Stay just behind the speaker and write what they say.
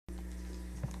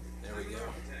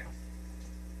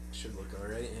Should look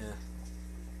alright, yeah.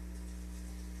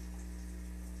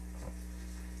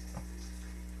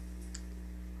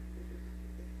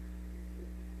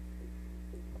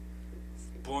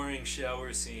 Boring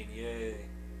shower scene, yay.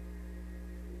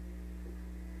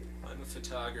 I'm a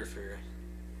photographer.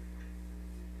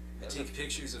 I take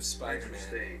pictures of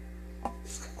Spider-Man. I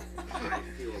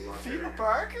feel a lot Peter better.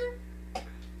 Parker?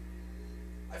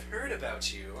 I've heard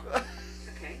about you.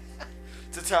 Okay,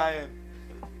 It's Italian.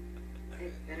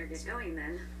 I'd better get going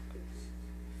then.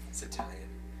 It's Italian.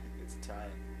 It's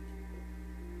Italian.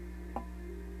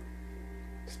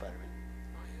 Spider-Man.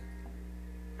 Oh,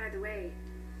 yeah. By the way,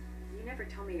 you never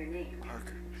told me your name.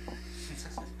 Parker.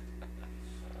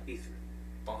 Ethan.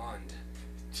 Bond.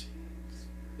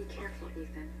 Be careful,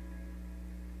 Ethan.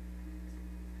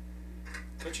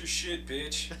 Cut your shit,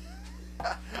 bitch.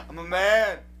 I'm a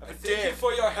man. I'm I a thank you dick.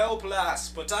 for your help, lass,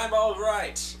 but I'm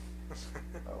alright.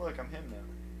 Oh look, I'm him now.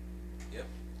 Yep.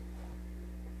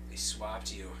 They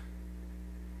swapped you.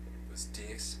 Those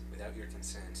dicks without your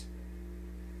consent.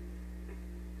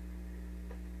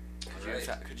 Alright.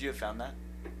 Could you have found that?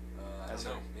 I don't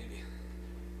know, maybe.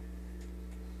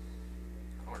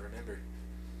 I don't remember.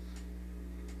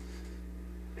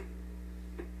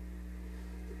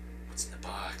 What's in the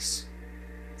box?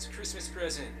 It's a Christmas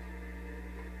present.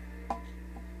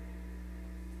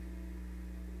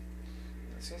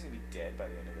 This guy's gonna be dead by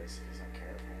the end of this if he's not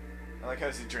careful. I like how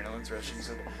his adrenaline's rushing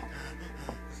so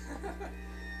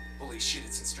Holy shit,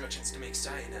 it's instructions to make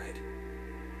cyanide.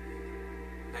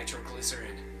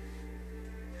 Nitroglycerin.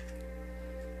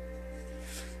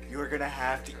 You're gonna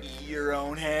have to eat your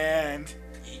own hand.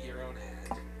 Eat your own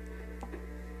hand.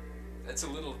 That's a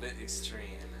little bit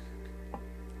extreme. A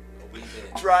wee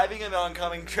bit. Driving in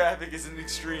oncoming traffic isn't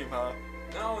extreme, huh?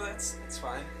 No, that's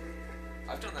fine.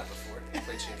 I've done that before.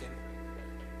 Play chicken.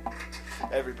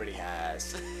 Everybody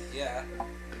has. Yeah.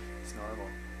 It's normal.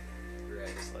 Right.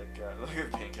 It's like, look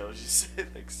at the painkillers you say,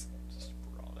 like, just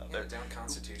sprawled out Yeah, there. down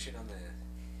Constitution on the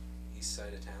east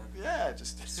side of town. Yeah,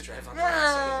 just drive on the wrong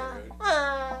side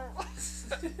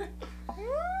of the road.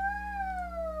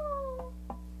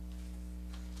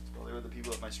 That's probably what the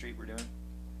people at my street were doing.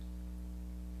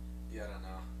 Yeah, I don't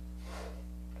know.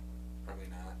 Probably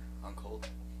not. On cold.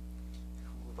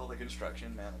 With all the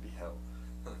construction, man, it'd be hell.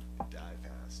 Die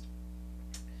fast.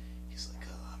 He's like,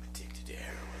 oh, I'm addicted to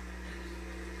heroin.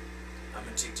 I'm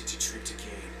addicted to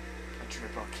tryptocane. I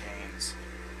trip on canes.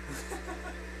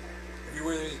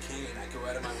 Everywhere there's a cane, I go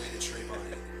out of my way to trip on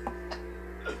it.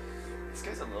 This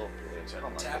guy's a little bitch. I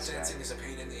don't like Tap this dancing guy. is a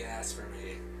pain in the ass for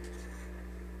me.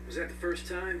 Was that the first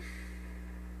time?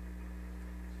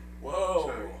 Whoa!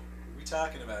 Sorry. What are we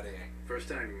talking about here? First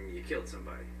time you killed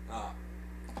somebody. Oh.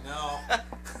 No.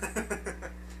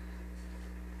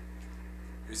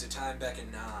 There's a time back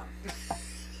in Nam.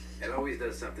 It always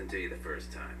does something to you the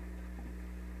first time.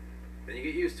 Then you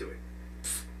get used to it.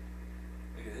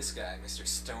 Look at this guy, Mr.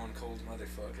 Stone Cold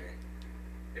Motherfucker.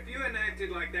 If you hadn't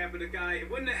acted like that with a guy, it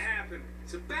wouldn't have happened.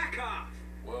 So back off.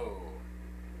 Whoa.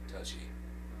 Touchy.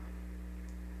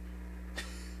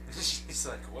 She's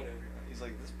like, whatever. He's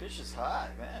like, this bitch is hot,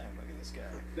 man. Look at this guy.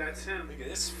 That's him. Look at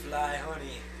this fly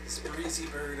honey. This breezy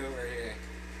bird over here.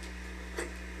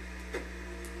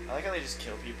 I like how they just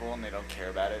kill people and they don't care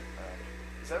about it.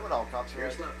 Is that what all cops are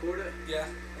like? Yaroslav Korda? Yeah,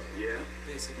 Yeah.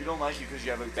 We basically. don't like you because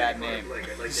you have a bad name. Like,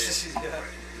 I'd like to Yeah.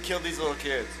 You killed these little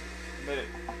kids. Admit it.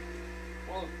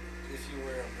 Well, if you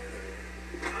were a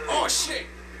murderer. Oh shit!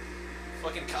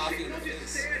 Fucking coffee in the Don't just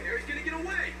face. stand there. He's gonna get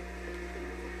away.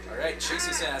 Alright, chase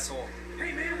this asshole.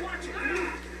 Hey man, watch it.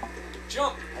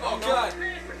 Jump! Oh god!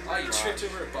 Oh, you tripped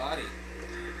over a body.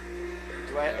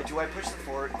 Do I push the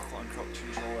forward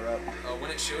controller up? Oh, when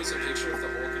it shows a picture of the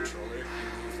whole controller, you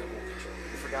move the whole controller.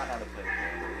 I've forgotten how to play the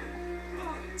game.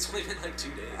 It's only been like 2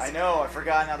 days. I know, I've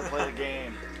forgotten how to play the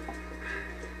game.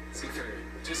 See, for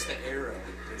just the arrow,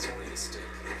 it's only the stick.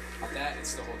 That,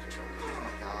 it's the whole controller. Oh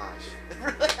my gosh.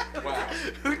 Wow.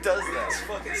 Who does It's that?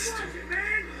 fucking Hey, watch stupid. it,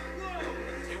 man. Whoa.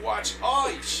 Hey, watch. Oh,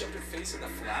 you shoved her face in the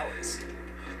flowers.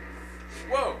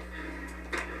 Whoa.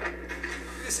 Look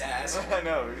at this ass. I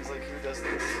know, he's like, who does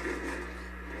this?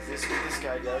 Is this what this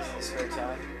guy does in his spare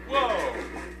time? Whoa. Look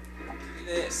at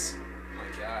this. Oh my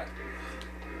god.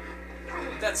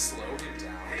 Did that slow him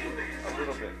down? A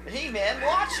little bit. Hey man,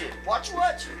 watch it! Watch.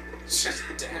 Just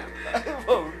damn.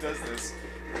 Whoa, who does this?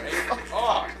 Right?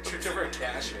 Oh, tripped over a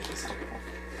cash register.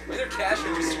 Were there cash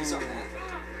registers on that?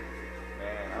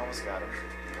 Man, I almost got him.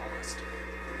 Almost.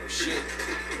 Oh shit.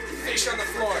 Fish on the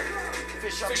floor.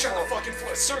 Fish On the fucking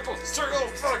floor. Circle.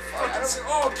 Fucking.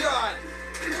 Oh god.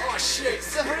 Oh shit.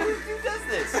 Who does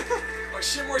this? Oh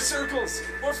shit, more circles.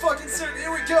 More fucking circles.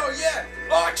 Here we go. Yeah.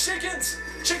 Oh, chickens.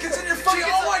 Chicken's in your fucking.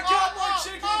 Oh my god, more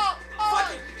chicken!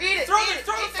 Fucking Eat it! throw eat the it,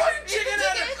 fucking eat the chicken at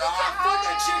chicken. it! Oh, fuck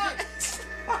that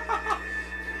chicken!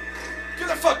 Get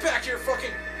the fuck back here,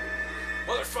 fucking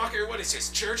motherfucker! What is this?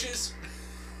 Churches?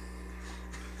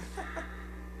 I'm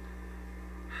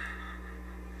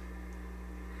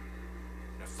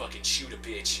gonna fucking shoot a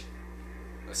bitch.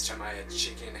 Last time I had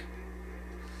chicken.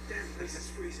 Damn place is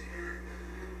freezing.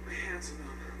 My hands are numb.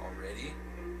 Already?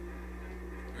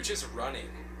 You were just running.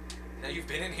 Now you've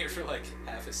been in here for like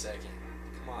half a second.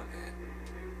 Come on, man.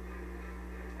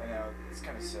 I know, it's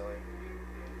kind of silly.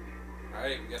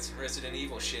 Alright, we got some Resident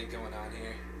Evil shit going on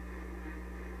here.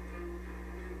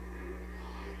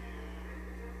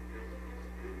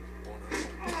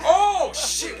 Oh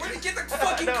shit, where'd he get the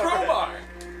fucking I know, crowbar?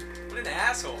 What an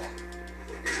asshole.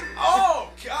 Oh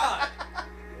god!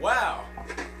 Wow.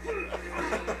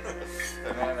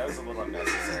 Man, that was a little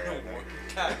unnecessary.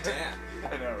 God damn.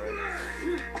 I know,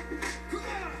 right?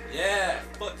 Yeah,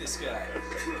 fuck this guy.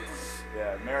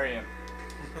 Yeah, marry him.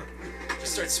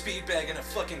 Just start speed bagging a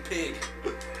fucking pig.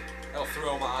 That'll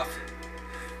throw him off.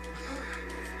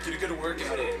 Get a good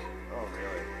workout in. Oh,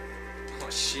 really? Oh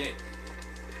shit.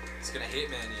 He's gonna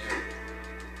hitman you.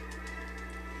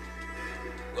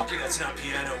 Lucky that's not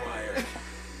piano wire.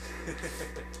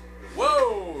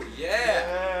 Whoa, yeah.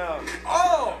 Yeah.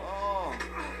 Oh! Oh.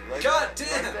 You like God that?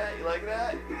 damn. You like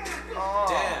that? You like that? Oh.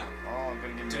 Damn. Oh, I'm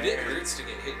gonna get Dude, married. it hurts to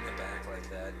get hit in the back like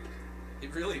that.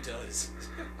 It really does.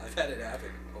 I've had it happen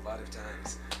a lot of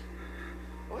times.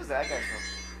 What was that guy from?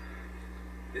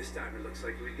 This time it looks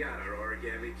like we got our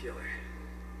origami killer.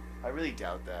 I really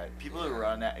doubt that. People who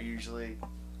run that usually,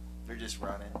 they're just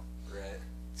running. Right.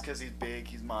 It's because he's big,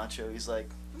 he's macho, he's like,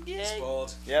 He's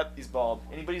bald. Yep, he's bald.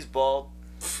 Anybody's bald,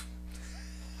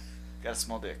 got a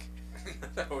small dick.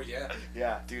 Oh yeah.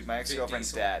 Yeah, dude, my ex-girlfriend's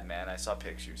Diesel. dad, man. I saw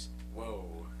pictures. Whoa.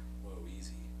 Whoa,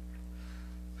 easy.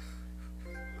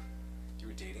 You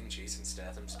were dating Jason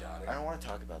Statham's daughter? I don't want to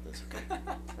talk about this, okay?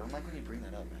 I don't like when you bring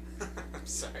that up, man. I'm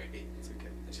sorry. It's okay.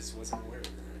 I just wasn't aware of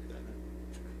that.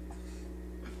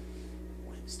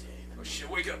 Wednesday. Oh shit,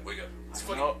 wake up, wake up. It's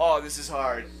funny. No, oh, this is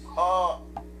hard. Oh.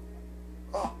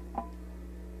 Oh.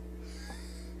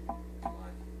 Come on.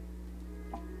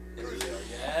 There we go.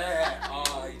 Yeah.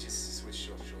 Oh, he just switched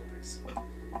shoulders.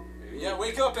 Yeah,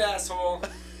 wake up, asshole.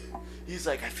 He's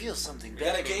like, I feel something We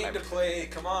got a bad in game my- to play.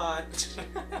 Come on.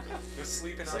 You're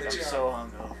sleeping It's on like, the I'm job. so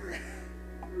hungover.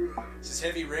 This is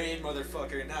heavy rain,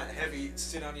 motherfucker. Not heavy.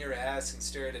 Sit on your ass and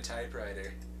stare at a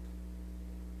typewriter.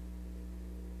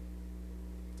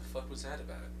 The fuck was that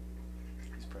about?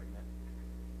 He's pregnant.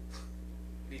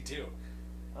 What do you do?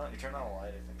 Oh, you turn on a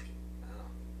light, I think. Oh.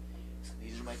 So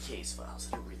these are my case files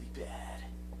that are really bad.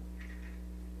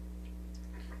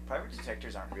 Private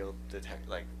detectives aren't real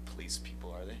like police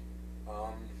people, are they?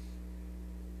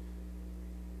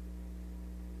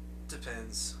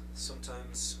 Depends.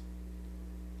 Sometimes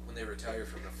when they retire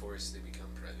from the force, they become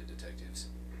private detectives,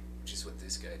 which is what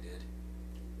this guy did.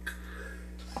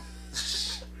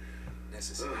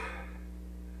 Necessary.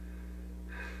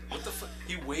 What the fuck?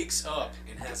 He wakes up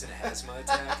and has an asthma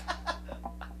attack.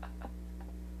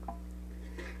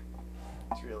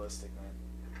 It's realistic, man.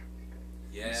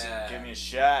 Yeah. Give me a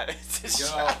shot. It's a Go.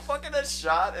 shot. Fucking a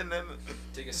shot and then.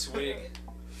 Take a swig.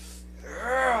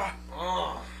 Ugh.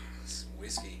 Oh, some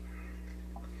whiskey.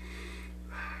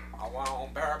 I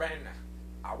want bourbon.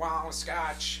 I want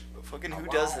scotch. Fucking I who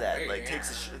does want that? Like beer.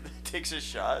 takes a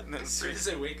shot and then. As soon as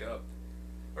I wake up.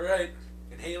 Alright,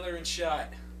 inhaler and shot.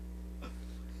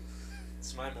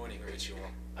 It's my morning ritual.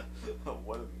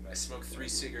 What a I mess. smoke 3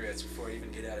 cigarettes before I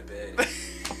even get out of bed.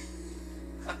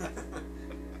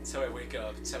 That's how I wake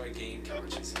up. That's how I gain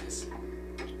consciousness.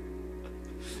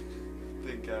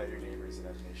 Think your neighbors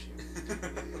have an issue.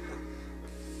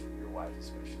 Your wife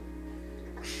especially.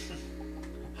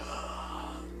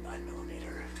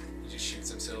 9mm. He just shoots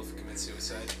himself and commits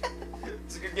suicide.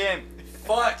 It's a good game.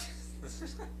 Fuck!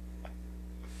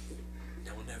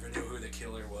 No one ever knew who the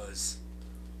killer was.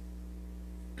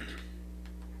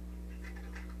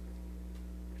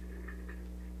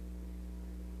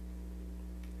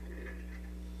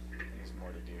 There's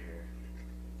more to do here.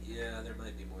 Yeah, there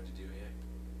might be more to do here.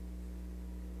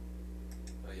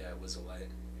 Oh yeah, it was a light.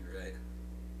 You're right.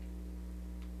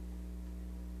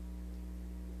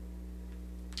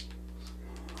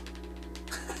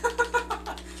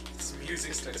 This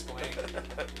music starts playing.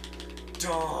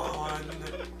 Dawn!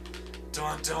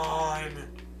 Dawn, dawn!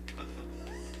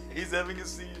 He's having a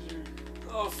seizure.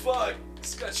 Oh fuck!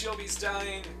 Scott Shelby's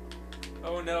dying!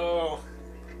 Oh no!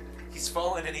 He's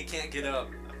fallen and he can't get up.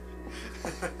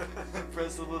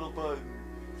 Press the little button.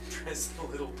 Press the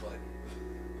little button.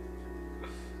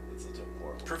 That's such a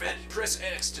horrible. Press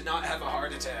X to not have a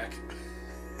heart attack.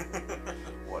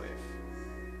 What if?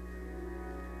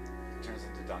 Turns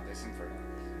into Dante's Inferno.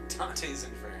 Dante's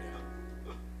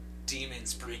Inferno.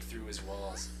 Demons break through his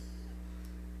walls.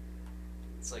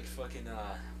 It's like fucking,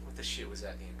 what the shit was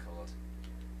that game called?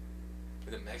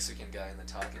 With a Mexican guy in the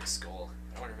talking skull.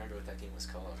 I don't remember what that game was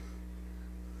called.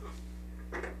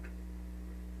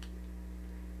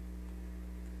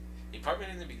 The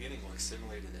apartment in the beginning looks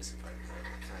similar to this apartment,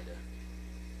 kinda.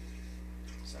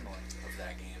 Similar. Of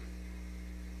that game.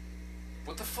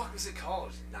 What the fuck was it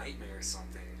called? Nightmare or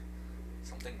something.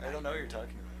 Something. I don't know what you're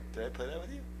talking about. Did I play that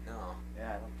with you? No. Yeah,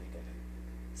 I don't think I did.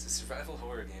 It's a survival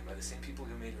horror game by the same people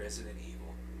who made Resident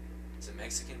Evil. It's a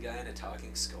Mexican guy and a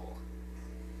talking skull.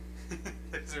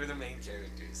 Those are the main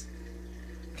characters.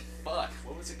 Fuck,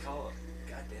 what was it called?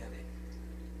 God damn it.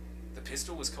 The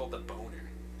pistol was called the Boner.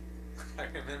 I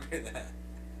remember that.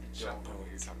 I don't know what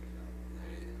you're talking about.